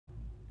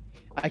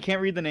I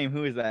can't read the name.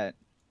 Who is that?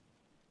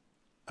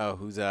 Oh,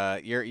 who's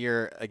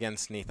you're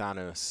against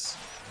Nathanos.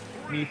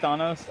 Me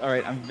Thanos. All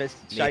right, I'm just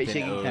Nathan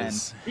shaking 10.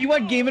 O's. You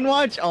want Game and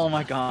Watch? Oh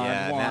my God,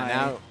 Yeah,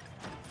 why?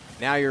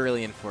 now you're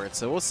really in for it.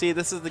 So we'll see.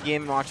 This is the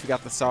Game & Watch. We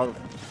got the Solid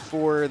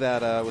 4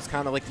 that was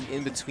kind of like the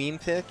in-between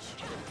pick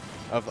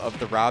of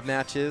the Rob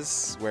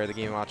matches where the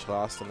Game & Watch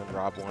lost and then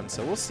Rob won.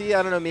 So we'll see.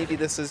 I don't know. Maybe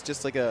this is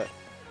just like a...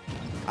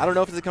 I don't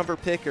know if it's a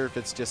comfort pick or if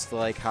it's just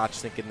like Hotch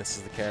thinking this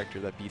is the character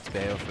that beats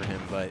Bayo for him.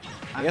 But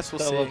I guess we'll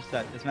see. I'm so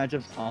upset. This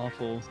matchup's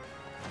awful.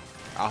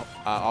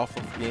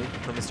 Awful game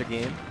for Mr.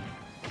 Game.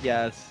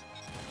 Yes.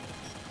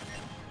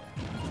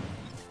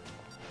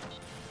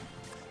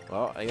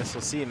 Well, I guess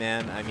we'll see,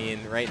 man. I mean,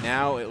 right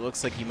now, it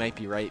looks like you might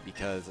be right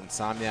because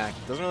Insomniac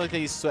doesn't really look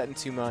like he's sweating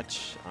too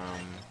much.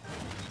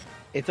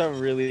 It's a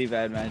really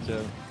bad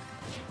matchup.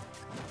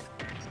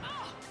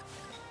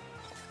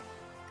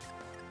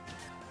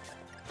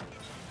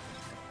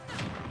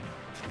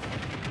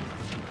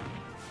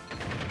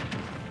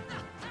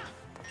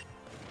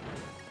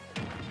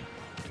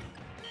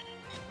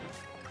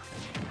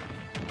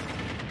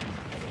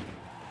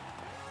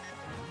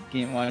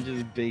 Game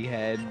Watch's big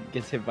head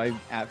gets hit by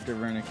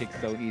afterburner kick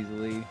so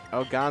easily.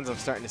 Oh, Gons, I'm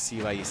starting to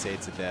see why you say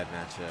it's a bad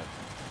matchup.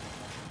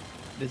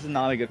 This is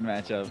not a good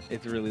matchup.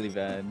 It's really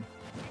bad.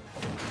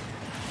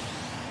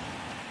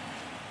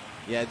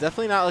 Yeah,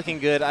 definitely not looking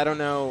good. I don't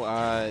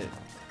know.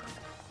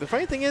 The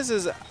funny thing is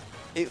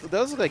it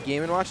does look like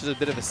Game & Watch is a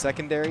bit of a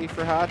secondary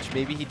for Hotch.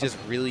 Maybe he just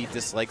really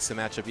dislikes the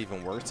matchup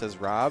even worse as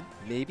Rob,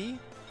 maybe.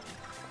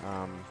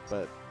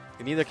 But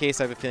in either case,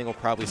 I have a feeling we'll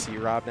probably see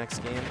Rob next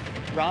game.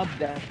 Rob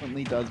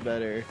definitely does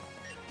better.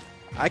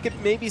 I could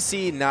maybe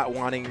see not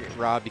wanting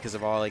Rob because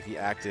of all like the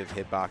active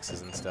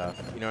hitboxes and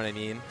stuff. You know what I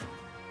mean?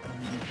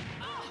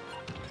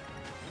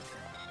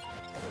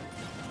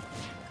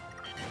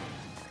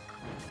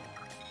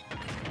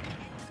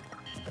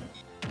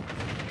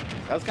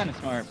 That was kind of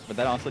smart, but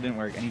that also didn't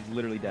work, and he's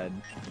literally dead.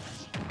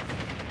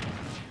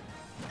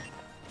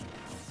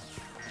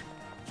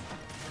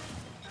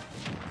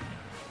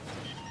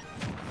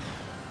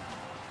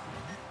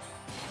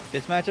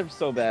 This matchup's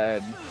so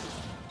bad.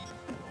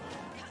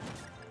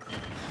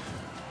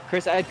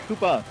 Chris, add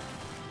Koopa.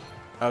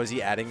 Oh, is he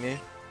adding me?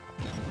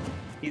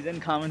 He's in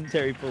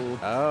commentary pool.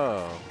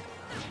 Oh.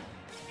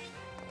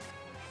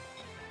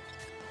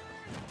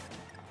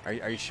 Are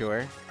you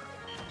sure?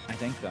 I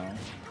think so.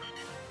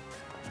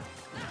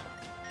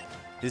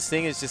 This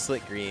thing is just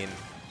lit green.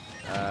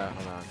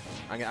 Hold on.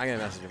 I'm gonna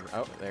message him.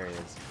 Oh, there he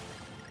is.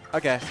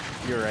 Okay,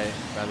 you're right,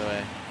 by the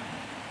way.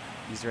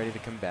 He's ready to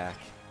come back.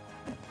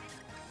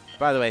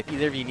 By the way, if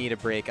either of you need a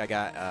break, I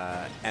got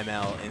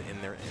ML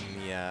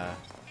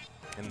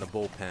in the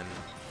bullpen.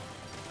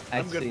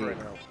 I'm good for right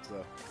now,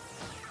 so.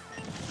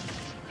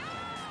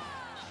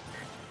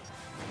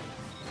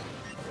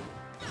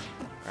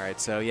 All right,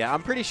 so yeah,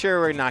 I'm pretty sure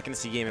we're not going to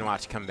see Game &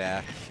 Watch come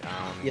back.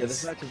 Yeah,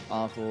 this match is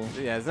awful.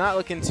 Yeah, it's not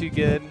looking too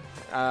good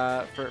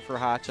for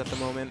Hotch at the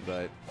moment,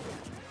 but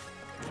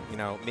you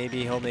know,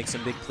 maybe he'll make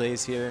some big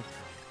plays here.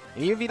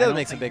 And even if he does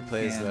make some big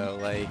plays, though,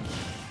 like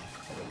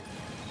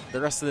the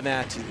rest of the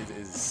match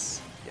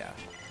is yeah.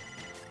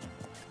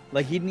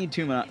 Like he'd need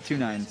two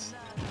nines.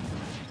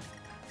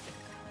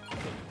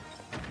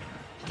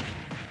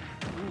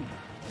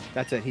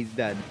 That's it. He's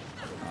dead.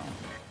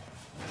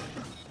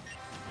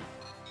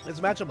 This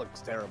matchup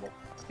looks terrible.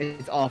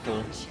 It's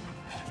awful.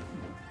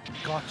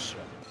 Gotcha.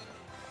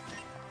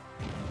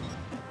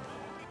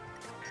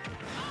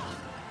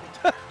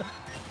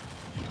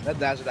 That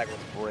dash attack was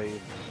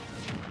brave.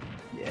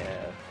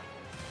 Yeah.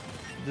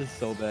 This is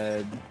so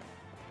bad.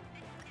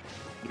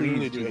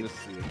 Really Please do hate just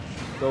to see it.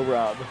 go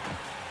Rob.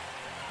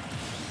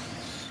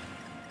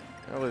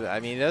 Oh, I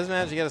mean, he does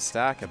manage to get a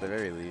stack at the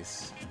very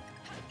least.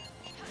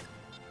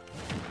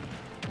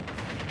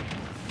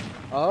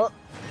 Oh,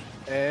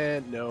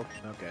 and no.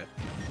 Okay.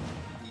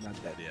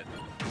 Not dead yet.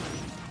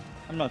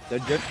 I'm not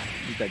dead yet.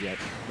 He's dead yet.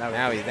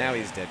 Now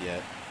he's dead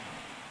yet.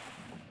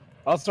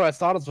 Also, I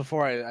thought it was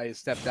before I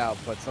stepped out,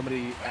 but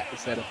somebody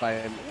said if I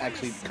am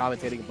actually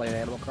commentating and playing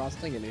Animal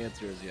Crossing, and the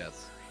answer is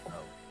yes.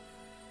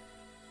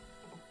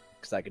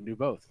 Because I can do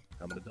both.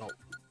 I'm an adult.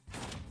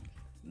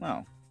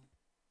 Wow.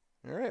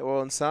 All right,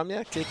 well,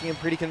 Insomniac taking a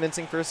pretty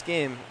convincing first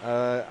game.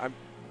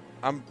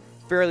 I'm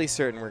fairly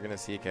certain we're gonna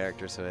see a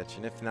character switch,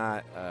 and if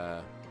not,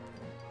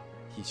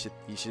 he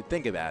should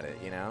think about it.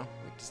 You know,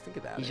 like, just think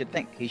about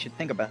it. He should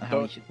think about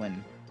how he should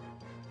win.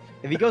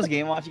 If he goes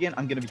Game Watch again,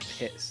 I'm gonna be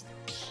pissed.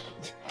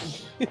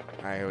 All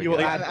right, here we go.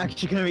 I'm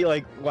actually gonna be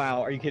like,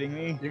 "Wow, are you kidding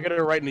me?" You're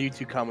gonna write in the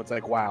YouTube comments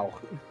like, "Wow,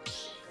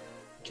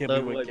 can't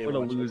believe Like, what a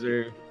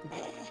loser."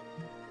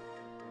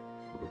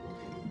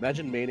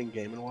 Imagine main in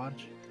Game &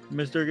 Watch.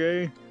 Mr.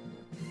 Gay.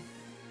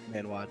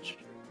 Man Watch.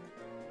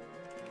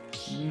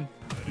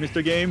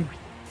 Mr. Game.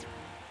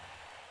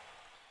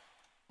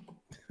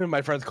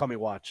 My friends call me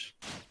Watch.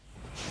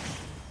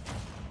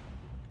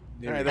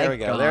 All right, there we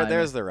go.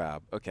 There's the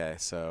Rob. Okay,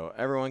 so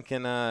everyone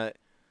can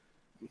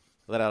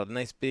let out a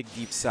nice big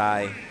deep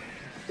sigh.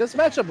 This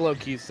matchup low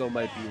key still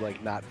might be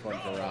like not fun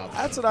for Rob.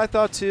 That's what I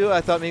thought too.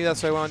 I thought maybe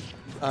that's why I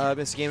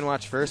Mr. Game &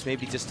 Watch first,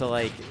 maybe just to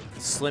like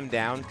slim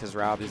down because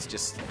Rob is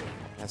just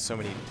has so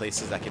many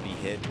places that can be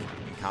hit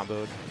and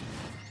comboed.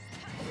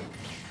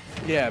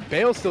 Yeah,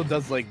 Bale still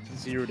does like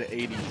 0 to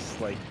 80s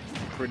like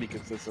pretty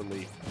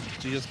consistently.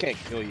 She just can't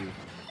kill you,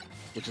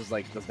 which is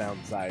like the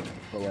downside.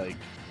 But like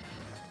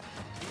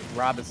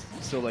Rob is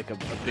still like a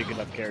big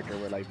enough character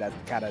where like that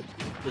kind of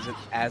isn't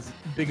as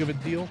big of a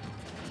deal.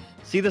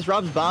 See, this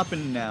Rob's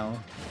bopping now.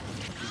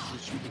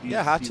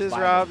 Yeah, Hotch's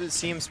Rob, it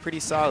seems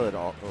pretty solid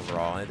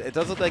overall. It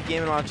does look like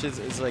Game & Watch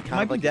is like kind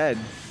Might of like be dead.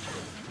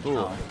 Ooh.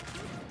 Oh.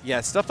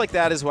 Yeah, stuff like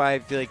that is why I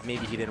feel like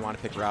maybe he didn't want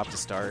to pick Rob to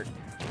start.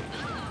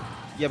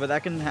 Yeah, but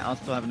that can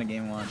also happen in a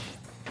Game Watch.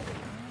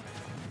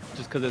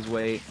 Just because his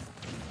weight.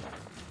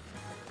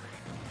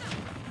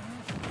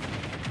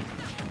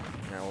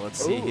 Now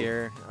let's see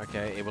here.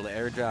 Okay, able to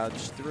air dodge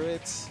through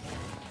it.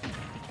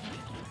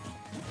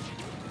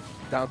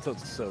 Down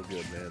tilt's so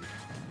good, man.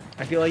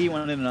 I feel like he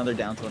wanted another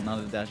down tilt, not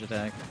a dash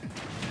attack.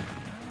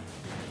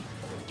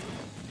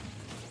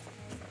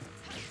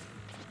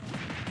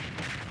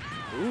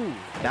 Ooh,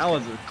 that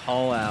was a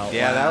call out.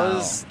 Yeah, wow. That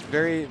was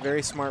very,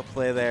 very smart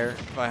play there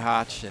by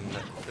Hotch, and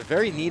a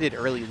very needed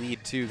early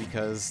lead too,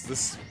 because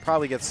this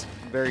probably gets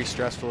very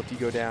stressful if you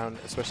go down,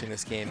 especially in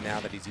this game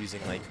now that he's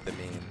using like the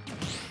main.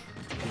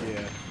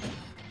 Yeah,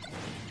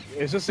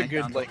 it's just a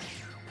good like,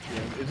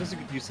 yeah, it's just a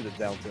good use of the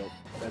down tilt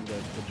and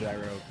the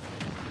gyro.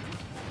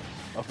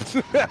 Oh.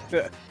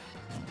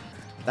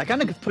 That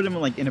kind of put him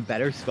like in a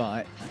better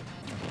spot.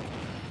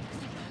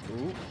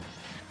 Ooh.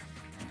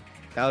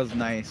 That was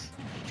nice.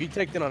 If he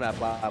taked in on that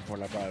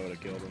platform, I probably would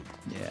have killed him.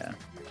 Yeah.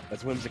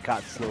 That's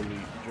Whimsicott slowly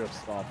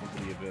drifts off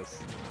into the abyss.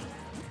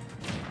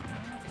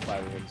 By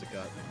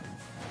Whimsicott.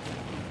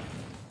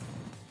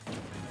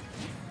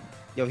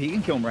 Yo, he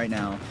can kill him right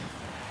now.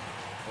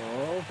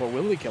 Oh, but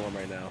will he kill him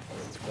right now?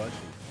 That's the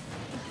question.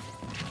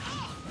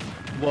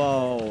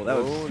 Whoa, that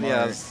was smart.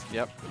 Yes.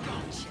 Yep.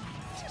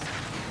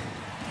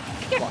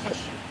 Watch.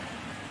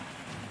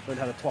 Learn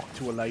how to talk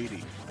to a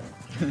lady.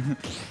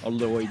 A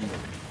lady.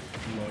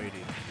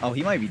 Lady. Oh,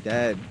 he might be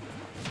dead.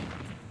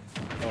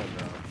 Oh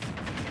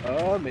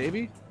no.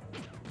 Maybe?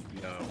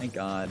 No. Thank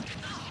God.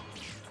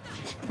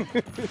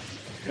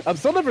 I'm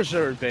still never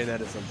sure with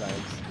Baynetta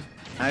sometimes.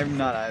 I'm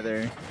not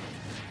either.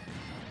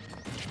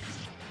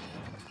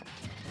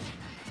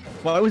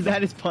 Why was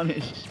that his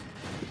punish?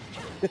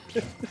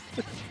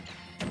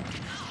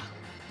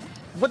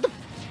 What the?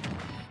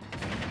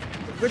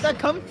 Where'd that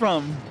come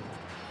from?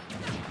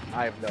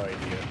 I have no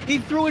idea. He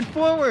threw it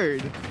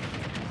forward.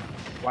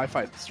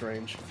 Wi-Fi is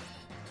strange.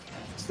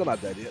 Still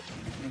not dead yet.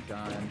 Thank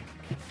God.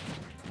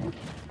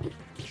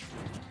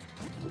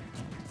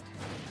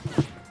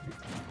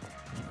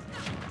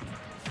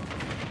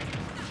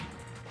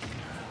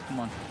 Come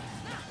on.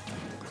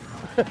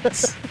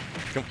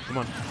 Come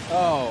on.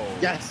 Oh.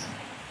 Yes.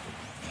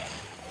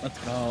 Let's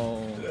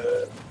go.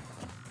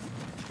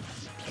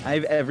 I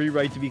have every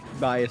right to be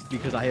biased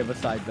because I have a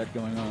side bet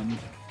going on.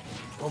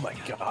 Oh my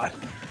God.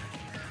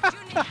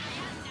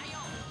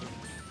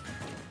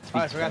 Oh,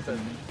 I forgot that.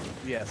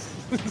 Yes.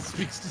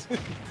 Speaks to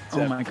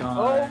Oh my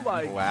God. Oh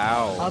my.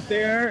 Wow. Out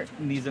there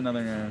needs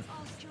another nerf.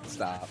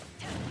 Stop.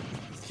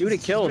 She would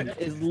have killed.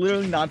 Is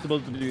literally not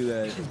supposed to do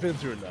that. She's been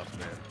through enough,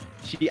 man.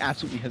 She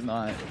absolutely has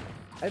not.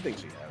 I think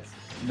she has.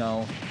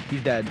 No,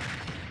 he's dead.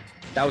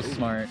 That was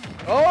smart.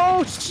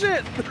 Oh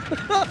shit!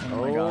 Oh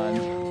my God.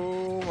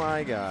 Oh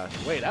my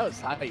gosh. Wait, that was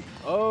hype.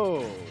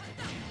 Oh.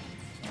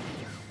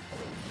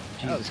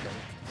 Jesus.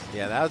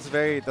 Yeah, that's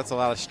a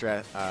lot of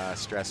stress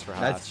for Hotch.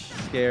 That's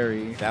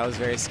scary. That was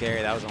very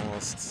scary. That was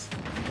almost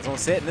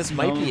it, and this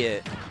might be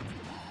it.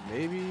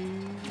 Maybe.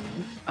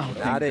 Oh,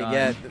 Not it God.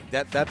 yet.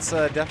 That's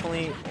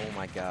definitely. Oh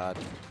my God.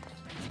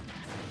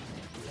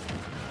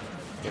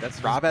 Yeah,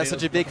 that's Rob has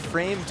such a big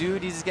frame,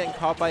 dude. He's getting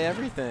caught by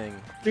everything.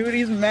 Dude,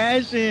 he's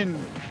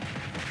mashing.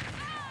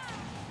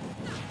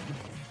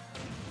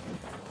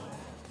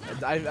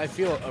 I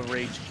feel a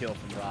rage kill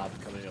from Rob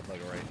coming up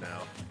like right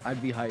now.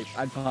 I'd be hyped.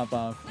 I'd pop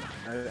off.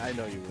 I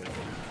know you would.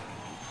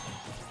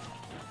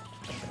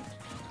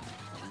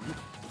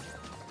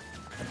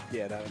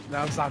 Yeah,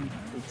 now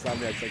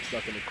Insomniac's like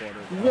stuck in the corner.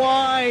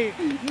 Why?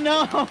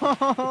 No.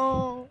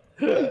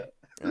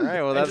 All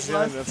right, well that's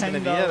gonna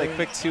be it. A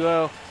quick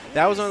 2-0.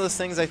 That was one of those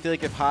things. I feel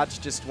like if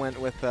Hotch just went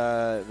with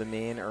the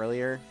main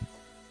earlier,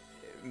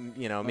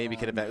 you know, maybe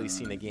could have at least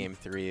seen a game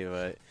 3.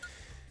 But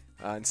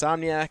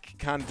Insomniac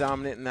kind of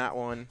dominant in that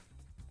one.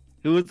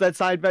 Who was that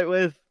side bet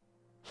with?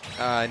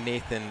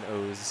 Nathan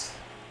O's.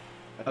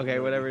 Okay,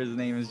 whatever his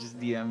name is, just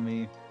DM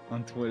me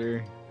on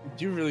Twitter.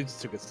 You really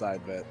just took a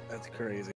side bet. That's crazy.